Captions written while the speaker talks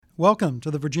Welcome to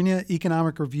the Virginia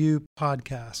Economic Review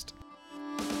podcast.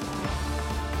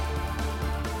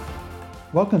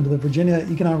 Welcome to the Virginia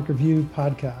Economic Review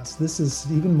podcast. This is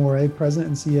Stephen Morey, President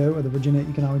and CEO of the Virginia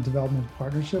Economic Development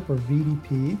Partnership, or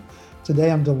VDP. Today,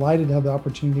 I'm delighted to have the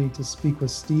opportunity to speak with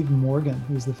Steve Morgan,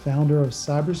 who is the founder of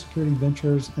Cybersecurity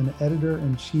Ventures and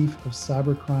editor-in-chief of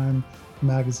Cybercrime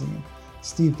Magazine.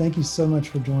 Steve, thank you so much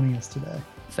for joining us today.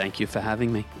 Thank you for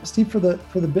having me. Steve, for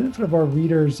the benefit of our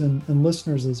readers and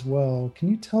listeners as well, can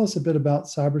you tell us a bit about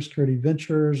Cybersecurity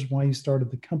Ventures, why you started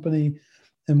the company,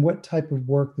 and what type of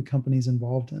work the company is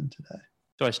involved in today?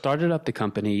 So I started up the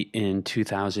company in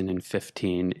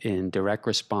 2015 in direct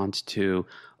response to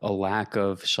a lack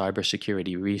of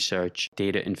cybersecurity research,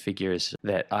 data, and figures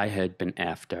that I had been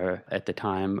after. At the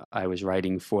time, I was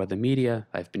writing for the media.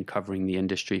 I've been covering the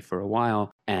industry for a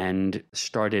while and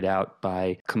started out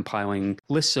by compiling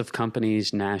lists of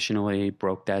companies nationally,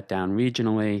 broke that down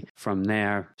regionally. From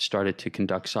there, started to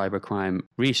conduct cybercrime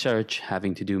research,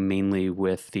 having to do mainly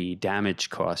with the damage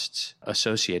costs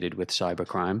associated with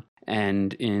cybercrime.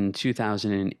 And in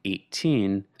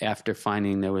 2018, after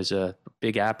finding there was a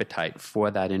big appetite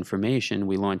for that information,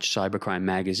 we launched Cybercrime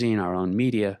Magazine, our own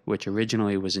media, which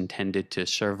originally was intended to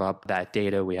serve up that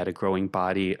data. We had a growing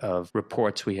body of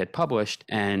reports we had published,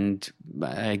 and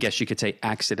I guess you could say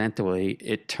accidentally,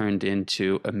 it turned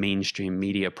into a mainstream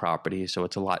media property. So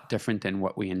it's a lot different than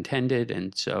what we intended.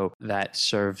 And so that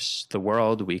serves the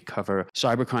world. We cover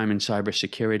cybercrime and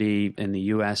cybersecurity in the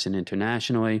US and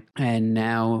internationally. And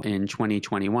now in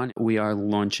 2021, we are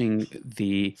launching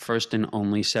the first and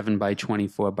only 7x24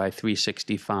 by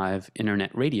 365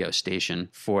 internet radio station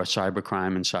for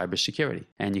cybercrime and cybersecurity.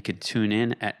 And you could tune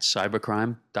in at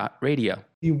cybercrime.radio.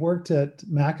 You worked at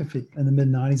McAfee in the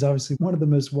mid-90s, obviously one of the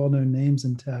most well-known names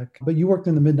in tech. But you worked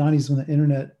in the mid-90s when the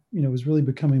internet was really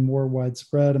becoming more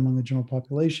widespread among the general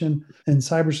population. And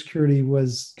cybersecurity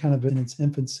was kind of in its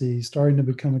infancy, starting to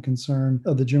become a concern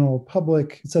of the general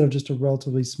public instead of just a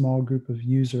relatively small group of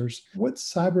users. What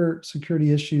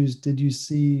cybersecurity issues did you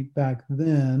see back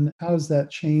then? How has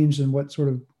that changed and what sort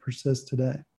of persists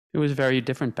today? It was very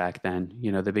different back then.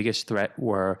 The biggest threat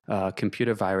were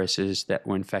computer viruses that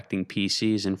were infecting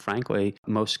PCs. And frankly,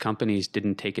 most companies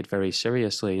didn't take it very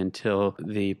seriously until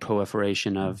the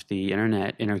proliferation of the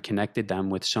internet interconnected them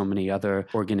with so many other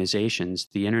organizations.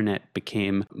 The internet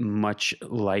became much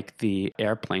like the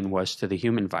airplane was to the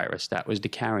human virus. That was the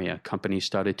carrier. Companies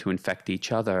started to infect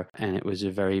each other, and it was a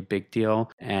very big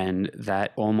deal. And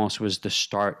that almost was the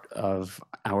start of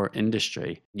our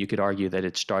industry. You could argue that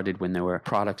it started when there were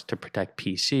products to protect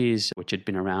PCs, which had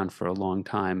been around for a long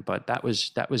time, but that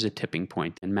was a tipping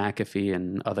point, and McAfee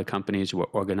and other companies were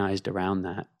organized around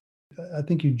that. I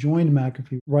think you joined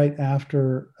McAfee right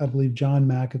after, I believe, John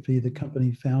McAfee, the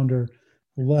company founder,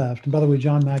 left. And by the way,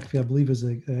 John McAfee, I believe, is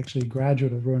actually a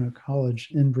graduate of Roanoke College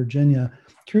in Virginia.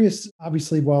 Curious,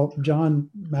 obviously, while John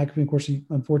McAfee, of course, he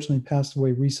unfortunately passed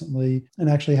away recently and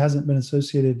actually hasn't been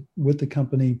associated with the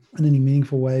company in any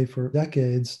meaningful way for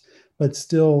decades, but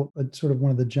still sort of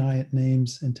one of the giant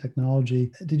names in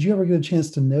technology. Did you ever get a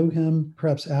chance to know him,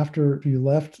 perhaps after you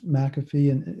left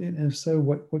McAfee? And if so,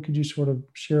 what could you sort of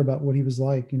share about what he was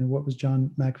like? What was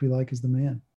John McAfee like as the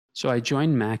man? So I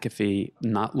joined McAfee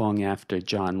not long after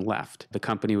John left. The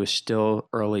company was still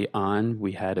early on.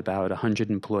 We had about 100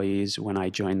 employees when I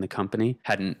joined the company.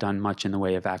 Hadn't done much in the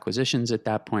way of acquisitions at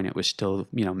that point. It was still,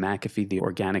 McAfee, the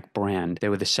organic brand. They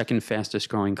were the second fastest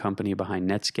growing company behind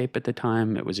Netscape at the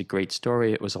time. It was a great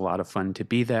story. It was a lot of fun to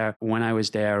be there. When I was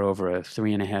there over a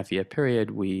 3.5-year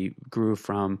period, we grew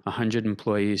from 100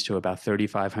 employees to about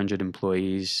 3,500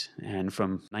 employees, and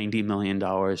from $90 million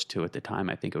to, at the time,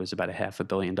 I think it was about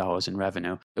 $500 million in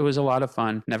revenue. It was a lot of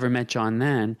fun. Never met John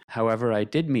then. However, I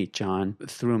did meet John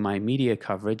through my media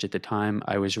coverage. At the time,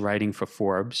 I was writing for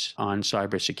Forbes on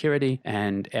cybersecurity.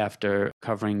 And after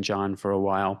covering John for a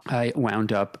while, I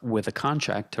wound up with a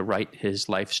contract to write his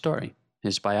life story,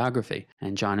 his biography.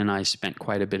 And John and I spent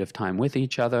quite a bit of time with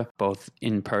each other, both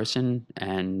in person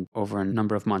and over a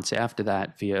number of months after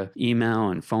that via email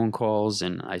and phone calls.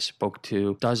 And I spoke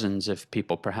to dozens of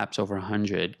people, perhaps over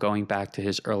 100, going back to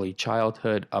his early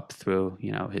childhood up through,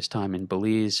 his time in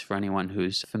Belize, for anyone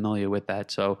who's familiar with that.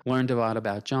 So learned a lot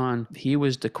about John. He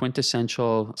was the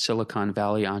quintessential Silicon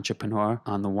Valley entrepreneur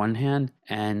on the one hand.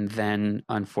 And then,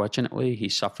 unfortunately, he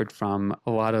suffered from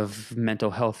a lot of mental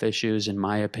health issues, in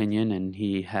my opinion, and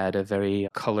he had a very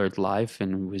colored life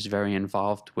and was very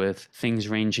involved with things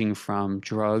ranging from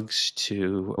drugs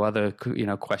to other,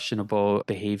 questionable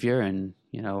behavior. And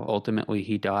Ultimately,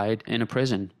 he died in a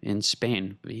prison in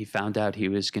Spain. He found out he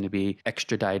was going to be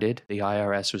extradited. The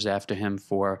IRS was after him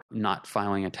for not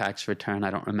filing a tax return.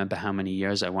 I don't remember how many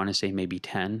years. I want to say maybe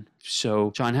 10.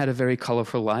 So John had a very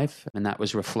colorful life, and that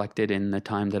was reflected in the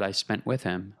time that I spent with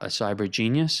him. A cyber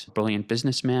genius, brilliant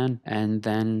businessman, and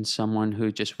then someone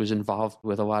who just was involved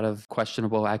with a lot of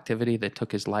questionable activity that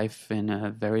took his life in a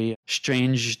very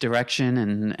strange direction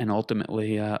and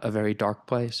ultimately a very dark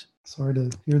place. Sorry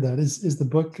to hear that. Is the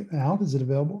book out? Is it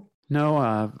available? No,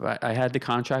 I had the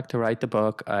contract to write the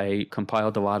book. I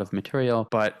compiled a lot of material,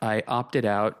 but I opted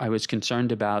out. I was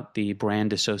concerned about the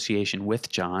brand association with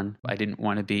John. I didn't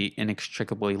want to be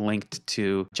inextricably linked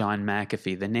to John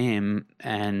McAfee, the name.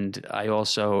 And I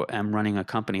also am running a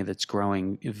company that's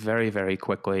growing very, very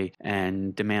quickly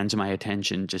and demands my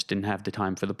attention. Just didn't have the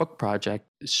time for the book project.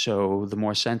 So the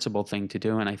more sensible thing to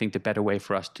do, and I think the better way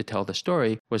for us to tell the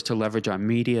story, was to leverage our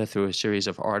media through a series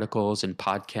of articles and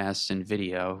podcasts and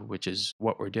video, which is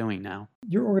what we're doing now.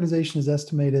 Your organization has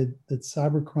estimated that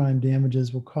cybercrime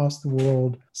damages will cost the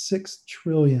world $6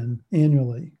 trillion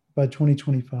annually by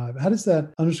 2025. How does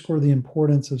that underscore the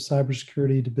importance of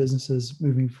cybersecurity to businesses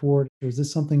moving forward? Or is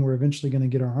this something we're eventually going to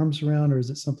get our arms around, or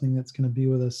is it something that's going to be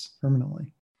with us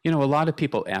permanently? A lot of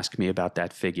people ask me about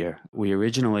that figure. We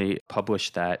originally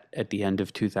published that at the end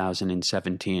of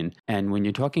 2017. And when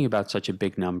you're talking about such a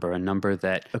big number, a number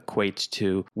that equates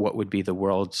to what would be the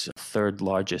world's third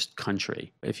largest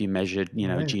country, if you measured,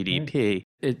 Right, GDP, right.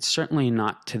 It's certainly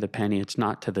not to the penny. It's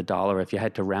not to the dollar. If you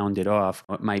had to round it off,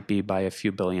 it might be by a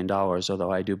few $1 billion,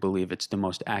 although I do believe it's the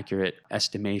most accurate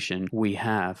estimation we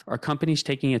have. Are companies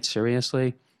taking it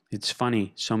seriously? It's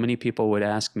funny. So many people would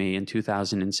ask me in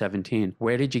 2017,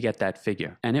 where did you get that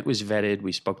figure? And it was vetted.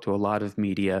 We spoke to a lot of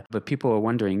media, but people were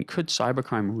wondering, could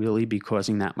cybercrime really be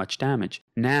causing that much damage?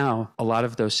 Now, a lot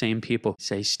of those same people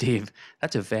say, Steve,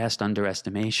 that's a vast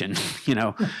underestimation,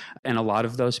 and a lot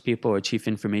of those people are chief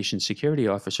information security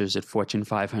officers at Fortune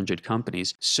 500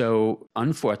 companies. So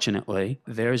unfortunately,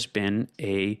 there's been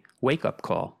a wake-up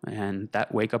call, and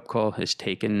that wake-up call has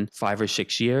taken 5 or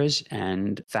 6 years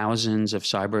and thousands of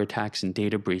cyber attacks and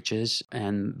data breaches,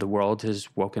 and the world has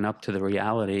woken up to the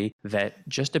reality that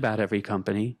just about every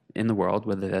company in the world,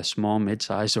 whether they're small,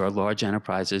 mid-sized, or large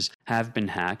enterprises, have been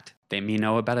hacked. They may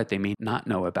know about it, they may not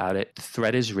know about it. The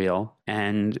threat is real,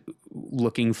 and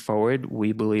looking forward,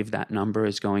 we believe that number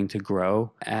is going to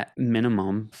grow at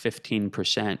minimum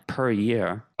 15% per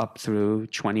year up through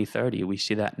 2030. We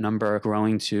see that number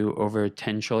growing to over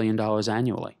 $10 trillion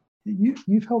annually.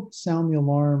 You've helped sound the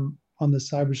alarm on the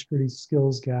cybersecurity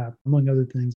skills gap, among other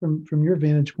things. From your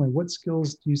vantage point, what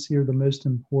skills do you see are the most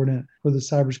important for the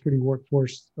cybersecurity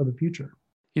workforce of the future?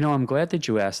 I'm glad that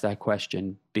you asked that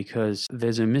question because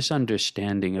there's a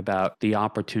misunderstanding about the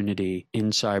opportunity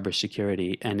in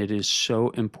cybersecurity, and it is so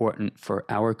important for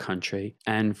our country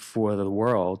and for the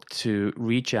world to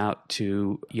reach out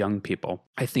to young people.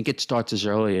 I think it starts as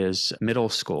early as middle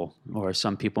school, or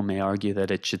some people may argue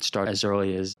that it should start as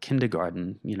early as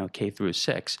kindergarten, K through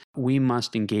 6. We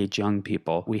must engage young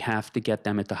people. We have to get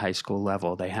them at the high school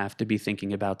level. They have to be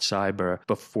thinking about cyber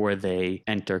before they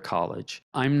enter college.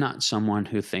 I'm not someone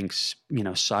who thinks,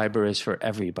 cyber is for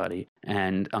everybody.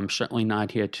 And I'm certainly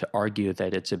not here to argue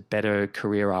that it's a better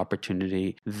career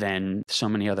opportunity than so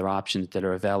many other options that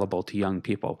are available to young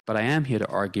people. But I am here to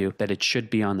argue that it should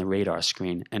be on the radar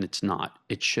screen, and it's not.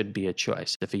 It should be a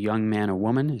choice. If a young man or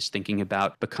woman is thinking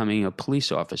about becoming a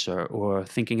police officer or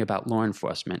thinking about law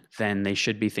enforcement, then they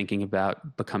should be thinking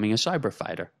about becoming a cyber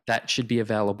fighter. That should be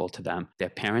available to them. Their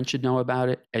parents should know about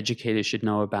it, educators should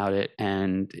know about it,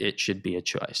 and it should be a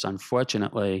choice.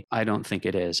 Unfortunately, I don't think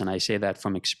it is. And I say that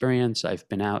from experience. I've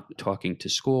been out talking to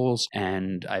schools,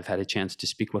 and I've had a chance to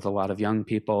speak with a lot of young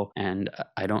people, and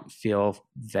I don't feel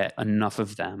that enough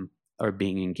of them are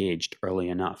being engaged early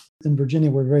enough. In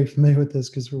Virginia, we're very familiar with this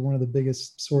because we're one of the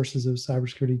biggest sources of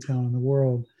cybersecurity talent in the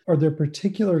world. Are there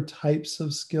particular types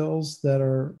of skills that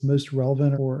are most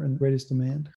relevant or in greatest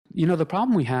demand? The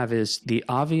problem we have is the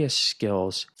obvious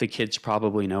skills the kids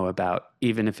probably know about,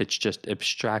 even if it's just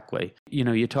abstractly.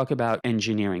 You talk about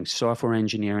engineering, software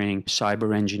engineering,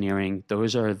 cyber engineering.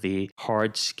 Those are the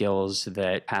hard skills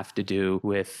that have to do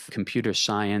with computer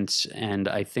science. And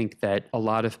I think that a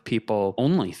lot of people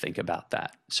only think about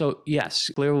that. So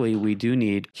yes, clearly we do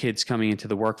need kids coming into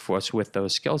the workforce with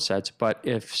those skill sets. But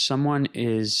if someone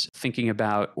is thinking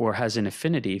about or has an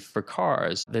affinity for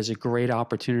cars, there's a great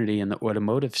opportunity in the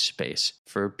automotive space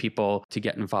for people to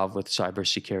get involved with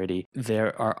cybersecurity.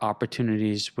 There are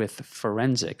opportunities with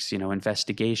forensics,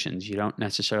 investigations. You don't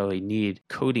necessarily need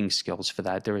coding skills for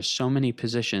that. There are so many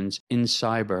positions in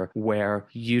cyber where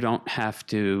you don't have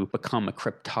to become a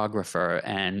cryptographer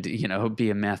and, be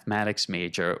a mathematics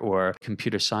major or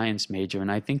computer science major.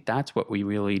 And I think that's what we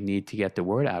really need to get the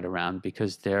word out around,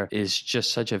 because there is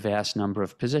just such a vast number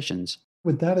of positions.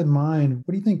 With that in mind,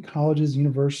 what do you think colleges,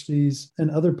 universities,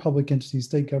 and other public entities,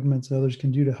 state governments, and others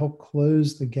can do to help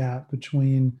close the gap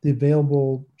between the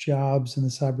available jobs in the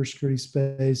cybersecurity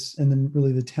space and then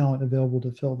really the talent available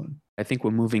to fill them? I think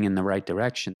we're moving in the right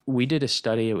direction. We did a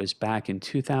study, it was back in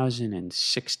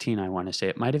 2016, I want to say.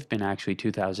 It might have been actually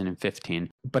 2015.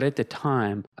 But at the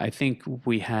time, I think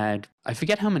we had, I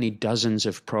forget how many dozens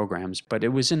of programs, but it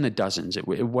was in the dozens. It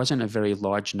wasn't a very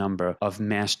large number of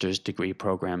master's degree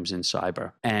programs in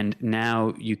cyber. And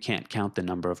now you can't count the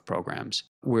number of programs.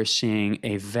 We're seeing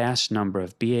a vast number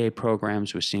of BA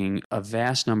programs. We're seeing a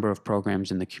vast number of programs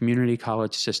in the community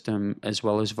college system as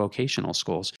well as vocational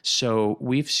schools. So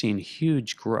we've seen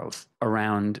huge growth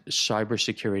around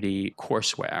cybersecurity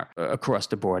courseware across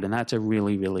the board, and that's a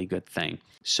really, really good thing.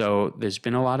 So there's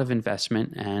been a lot of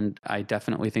investment, and I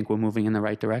definitely think we're moving in the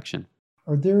right direction.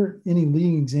 Are there any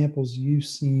leading examples you've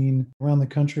seen around the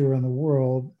country, around the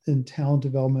world, in talent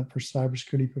development for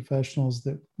cybersecurity professionals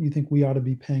that you think we ought to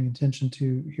be paying attention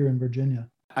to here in Virginia?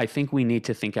 I think we need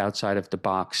to think outside of the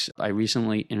box. I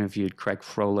recently interviewed Craig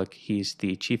Froelich. He's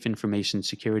the Chief Information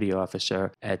Security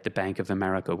Officer at the Bank of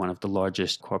America, one of the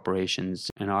largest corporations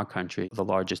in our country, the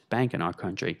largest bank in our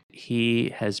country. He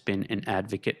has been an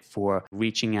advocate for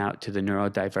reaching out to the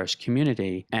neurodiverse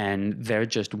community, and they're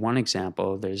just one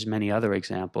example. There's many other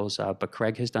examples, but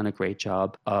Craig has done a great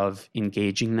job of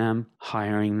engaging them,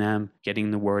 hiring them,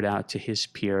 getting the word out to his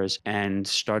peers, and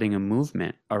starting a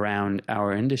movement around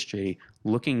our industry,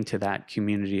 looking to that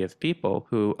community of people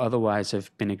who otherwise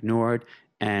have been ignored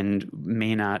and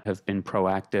may not have been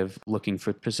proactive looking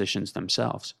for positions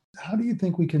themselves. How do you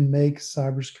think we can make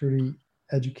cybersecurity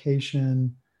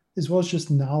education, as well as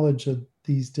just knowledge of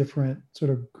these different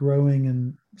sort of growing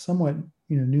and somewhat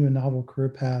new and novel career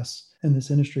paths in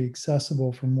this industry,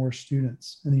 accessible for more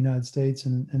students in the United States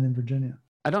and in Virginia?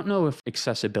 I don't know if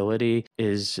accessibility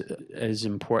is as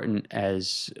important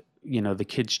as the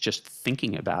kids just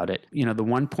thinking about it. The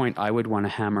one point I would want to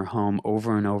hammer home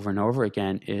over and over and over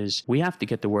again is we have to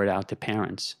get the word out to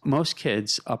parents. Most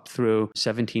kids up through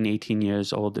 17, 18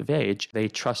 years old of age, they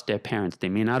trust their parents. They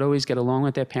may not always get along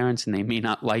with their parents, and they may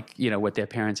not like, what their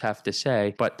parents have to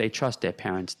say, but they trust their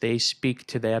parents. They speak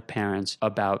to their parents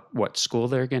about what school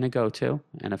they're going to go to.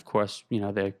 And of course,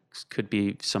 there could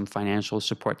be some financial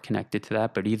support connected to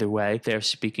that, but either way, they're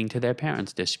speaking to their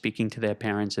parents. They're speaking to their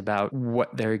parents about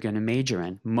what they're going to major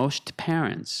in. Most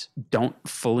parents don't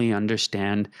fully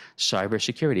understand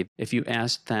cybersecurity. If you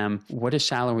ask them, what do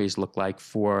salaries look like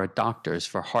for doctors,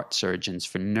 for heart surgeons,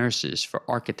 for nurses, for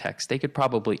architects, they could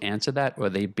probably answer that, or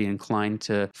they'd be inclined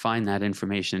to find that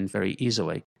information very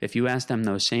easily. If you ask them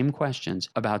those same questions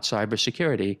about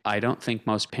cybersecurity, I don't think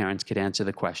most parents could answer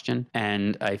the question,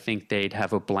 and I think they'd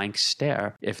have a blank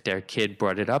stare if their kid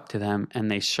brought it up to them,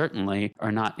 and they certainly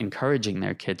are not encouraging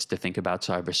their kids to think about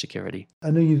cybersecurity.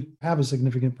 I know you have a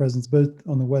significant presence both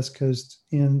on the West Coast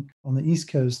and on the East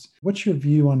Coast. What's your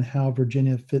view on how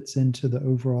Virginia fits into the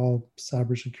overall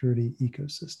cybersecurity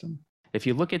ecosystem? If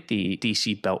you look at the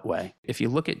DC Beltway, if you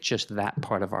look at just that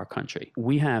part of our country,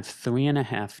 we have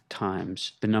 3.5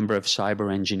 times the number of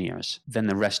cyber engineers than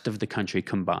the rest of the country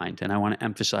combined. And I want to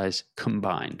emphasize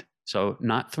combined. So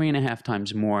not 3.5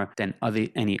 times more than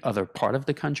any other part of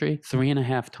the country,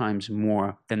 3.5 times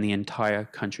more than the entire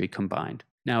country combined.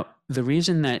 Now, the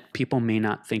reason that people may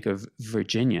not think of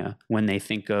Virginia when they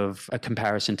think of a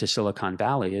comparison to Silicon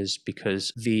Valley is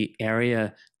because the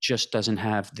area just doesn't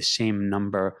have the same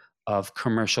number of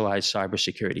commercialized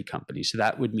cybersecurity companies. So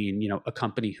that would mean, a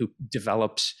company who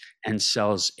develops and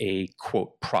sells a,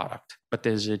 quote, product. But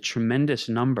there's a tremendous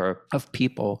number of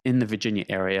people in the Virginia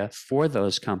area for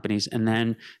those companies. And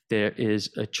then there is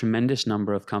a tremendous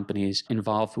number of companies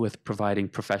involved with providing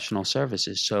professional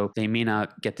services. So they may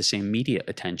not get the same media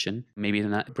attention. Maybe they're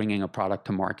not bringing a product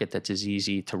to market that's as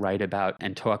easy to write about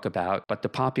and talk about. But the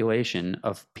population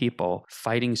of people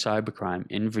fighting cybercrime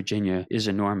in Virginia is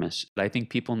enormous. I think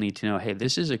people need to know, hey,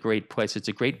 this is a great place. It's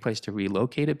a great place to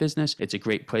relocate a business. It's a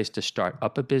great place to start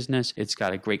up a business. It's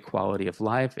got a great quality of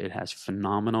life. It has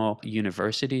phenomenal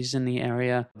universities in the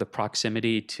area, the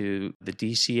proximity to the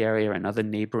DC area and other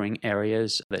neighboring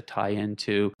areas that tie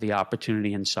into the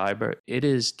opportunity in cyber. It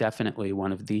is definitely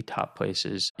one of the top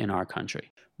places in our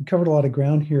country. We covered a lot of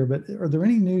ground here, but are there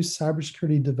any new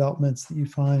cybersecurity developments that you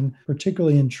find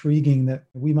particularly intriguing that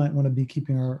we might want to be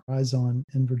keeping our eyes on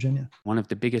in Virginia? One of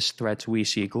the biggest threats we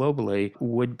see globally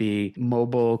would be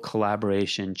mobile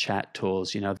collaboration chat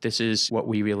tools. This is what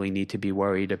we really need to be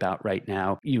worried about right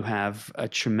now. You have a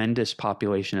tremendous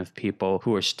population of people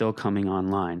who are still coming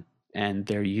online, and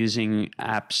they're using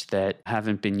apps that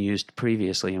haven't been used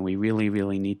previously, and we really,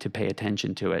 really need to pay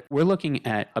attention to it. We're looking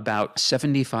at about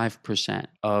 75%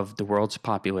 of the world's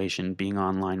population being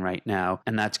online right now,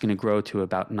 and that's going to grow to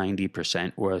about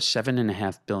 90%, or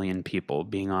 7.5 billion people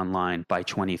being online by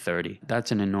 2030.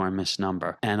 That's an enormous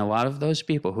number. And a lot of those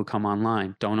people who come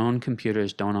online don't own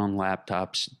computers, don't own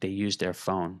laptops, they use their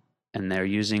phone. And they're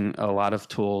using a lot of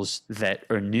tools that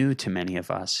are new to many of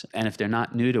us. And if they're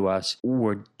not new to us,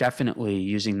 we're definitely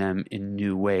using them in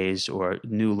new ways or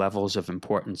new levels of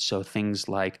importance. So things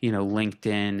like,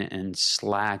 LinkedIn and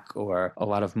Slack, or a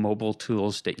lot of mobile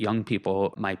tools that young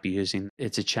people might be using.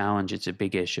 It's a challenge. It's a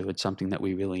big issue. It's something that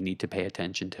we really need to pay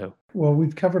attention to. Well,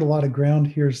 we've covered a lot of ground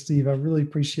here, Steve. I really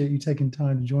appreciate you taking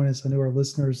time to join us. I know our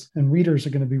listeners and readers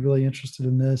are going to be really interested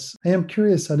in this. I am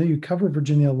curious, I know you cover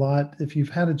Virginia a lot. If you've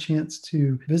had a chance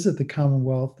to visit the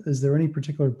Commonwealth, is there any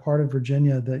particular part of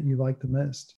Virginia that you like the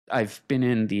most? I've been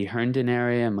in the Herndon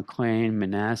area, McLean,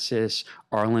 Manassas,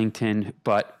 Arlington,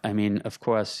 but of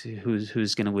course,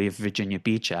 who's going to leave Virginia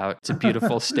Beach out? It's a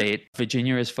beautiful state.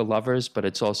 Virginia is for lovers, but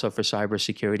it's also for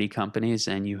cybersecurity companies,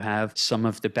 and you have some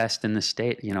of the best in the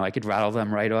state. I could rattle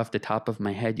them right off the top of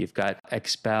my head. You've got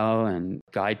Expel and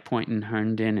GuidePoint in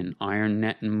Herndon, and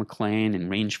IronNet in McLean,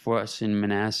 and RangeForce in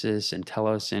Manassas, and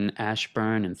Telos in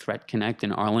Ashburn, and Threat Connect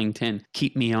in Arlington.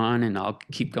 Keep me on, and I'll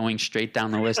keep going straight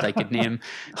down the list. I could name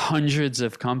hundreds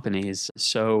of companies.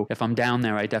 So if I'm down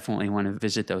there, I definitely want to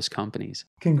visit those companies.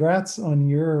 Congrats on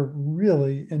your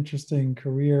really interesting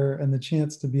career and the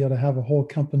chance to be able to have a whole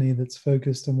company that's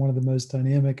focused on one of the most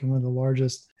dynamic and one of the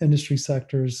largest industry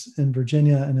sectors in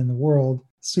Virginia and in the world.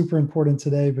 Super important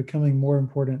today, becoming more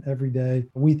important every day.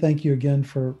 We thank you again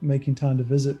for making time to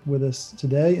visit with us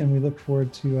today, and we look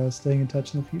forward to staying in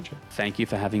touch in the future. Thank you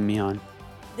for having me on.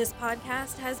 This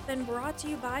podcast has been brought to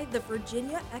you by the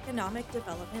Virginia Economic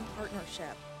Development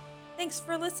Partnership. Thanks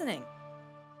for listening.